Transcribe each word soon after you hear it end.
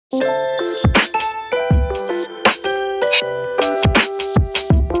Today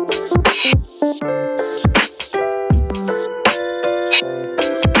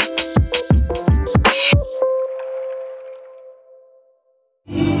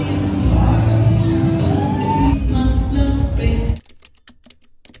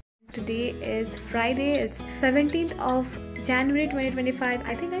is Friday, it's 17th of January 2025.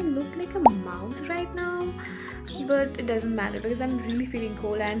 I think I look like a mouse right now, but it doesn't matter because I'm really feeling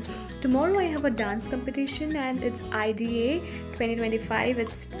cold. And tomorrow I have a dance competition and it's IDA 2025.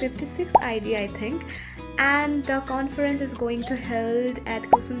 It's 56th IDA, I think. And the conference is going to held at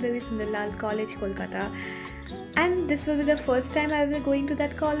Kusumadevi Sundarlal College, Kolkata. And this will be the first time I will be going to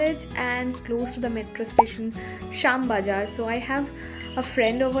that college and close to the metro station Sham Bazaar. So I have a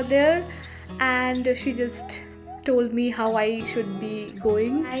friend over there and she just told me how I should be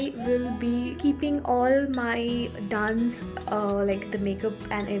going. I will be keeping all my dance like the makeup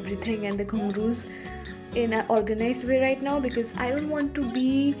and everything and the ghungroos in an organized way right now because I don't want to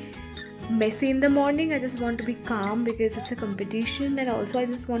be messy in the morning. I just want to be calm because it's a competition, and also I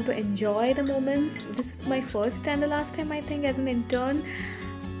just want to enjoy the moments. This is my first and the last time I think as an intern,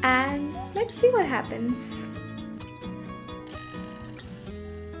 and let's see what happens.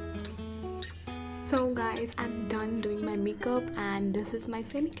 So guys, I'm done doing my makeup and this is my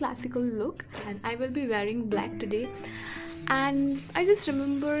semi-classical look and I will be wearing black today. And I just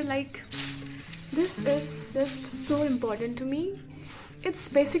remember like this is just so important to me.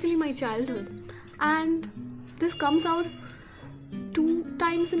 It's basically my childhood and this comes out 2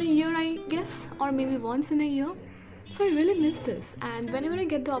 times in a year, I guess, or maybe once in a year. So I really miss this, and whenever I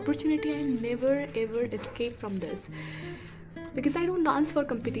get the opportunity I never ever escape from this. Because I don't dance for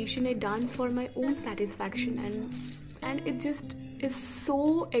competition, I dance for my own satisfaction, and it just is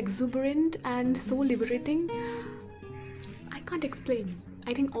so exuberant and so liberating. I can't explain.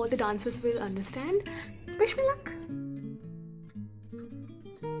 I think all the dancers will understand. Wish me luck.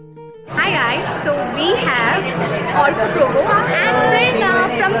 Hi guys, so we have Orthodontics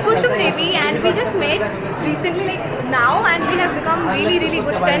and from Kushum Devi, and we just met recently like now, and we have become really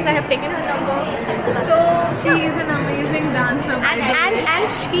good friends. I have taken her number. So she is an amazing dancer and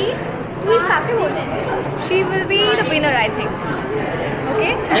she will be the winner, I think.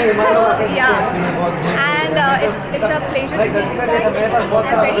 Okay? So yeah, and it's a pleasure to meet you guys. I'm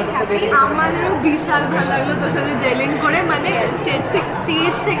very happy. আমাদেরও বিশাল ভালো লাগলো তোর সাথে জেলিং করে, মানে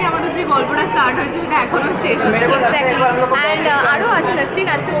stage থেকে আমাদের যে গল্পটা স্টার্ট হয়েছে সেটা এখনো শেষ হচ্ছে। Exactly. And আরো আছে, নাসরিন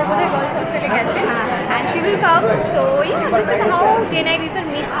আছে, ও বোধহয় গার্লস হোস্টেলে গেছে, and she will come. So yeah, this is how J9 Research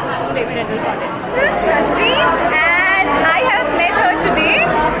meets David Dental College. This is Nasreen and I have met her today,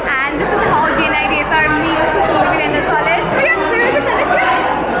 and this is how J9 Research meets David Dental College.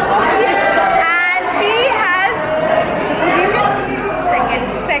 Yes, and she has the position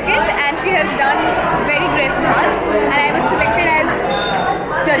second, and she has done very graceful, and I was selected as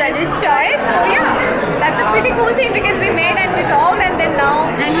judge's choice. So yeah, that's a pretty cool thing because we met and we talked and then now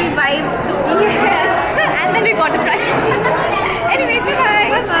and we vibed. So yes, and then we got the prize. Anyways,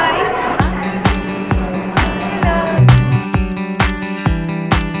 bye bye.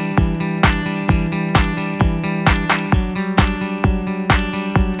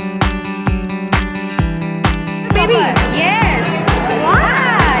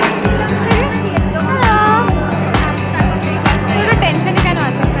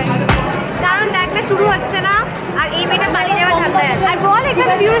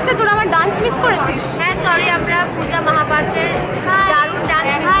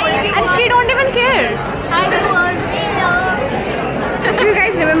 And she don't even care. Hi viewers. Do you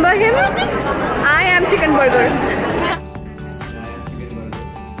guys remember him? I am Chicken Burger.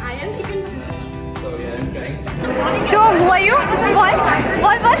 I am Chicken Burger. Sorry, I am trying. Show, who are you? What?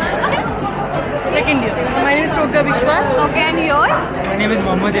 Second year. My name is Purkait. Okay, and yours? My name is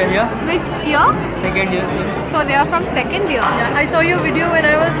Mohammed Yahya. Which year? Second year. So they are from second year. Yeah, I saw your video when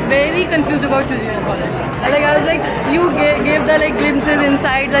I was very confused about choosing a college. Like I was like, you gave the like glimpses,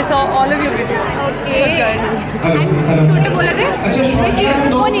 insights. I saw all of your videos. Okay. And छोटे बोले थे? Which year?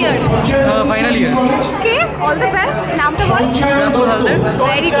 1 year. Final year. Okay. All the best. नाम तो बोल.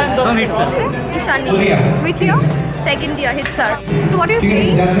 Very good. From Hitser. Ishani. Which year? Second year. Hitser. So what are you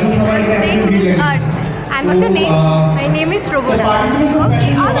playing? I'm playing art. And what's your name? My name is Robona.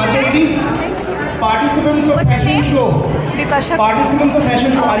 Okay. All the best. Participants of fashion show. Participants of fashion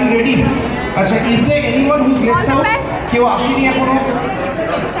show, are you ready? Achha, is there anyone who's left out? Kyo ashi nahi hai kono?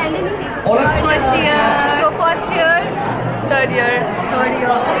 All First year. So first year. Third year.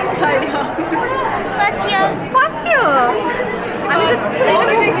 First year.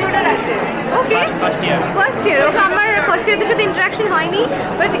 Okay. First year. Okay, আমার first year সাথে interaction হয়নি,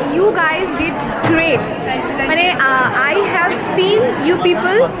 but you guys did great. মানে I have seen you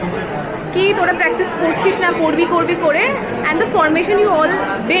people কি তোরা practice করছিস না করবি করে, and the formation you all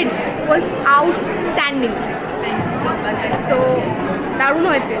did was outstanding. So দারুণ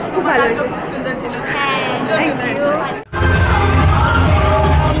হয়েছে, খুব ভালো হয়েছে। Thank you.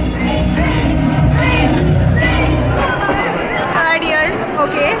 Third year.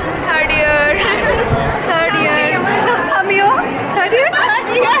 Okay. Third year. আমিও third year.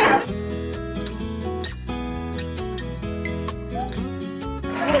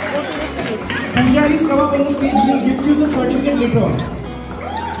 Please come up on the stage. We'll give you the certificate later on.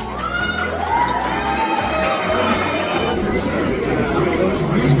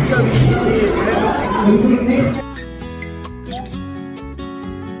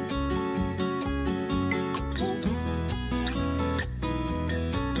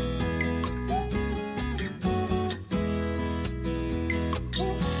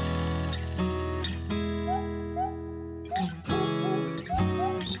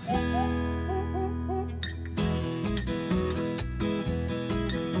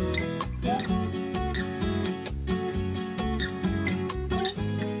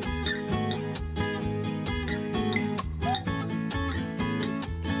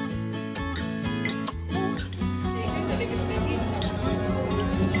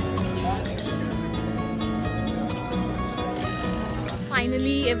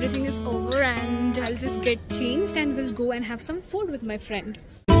 Finally, everything is over and I'll just get changed and we'll go and have some food with my friend.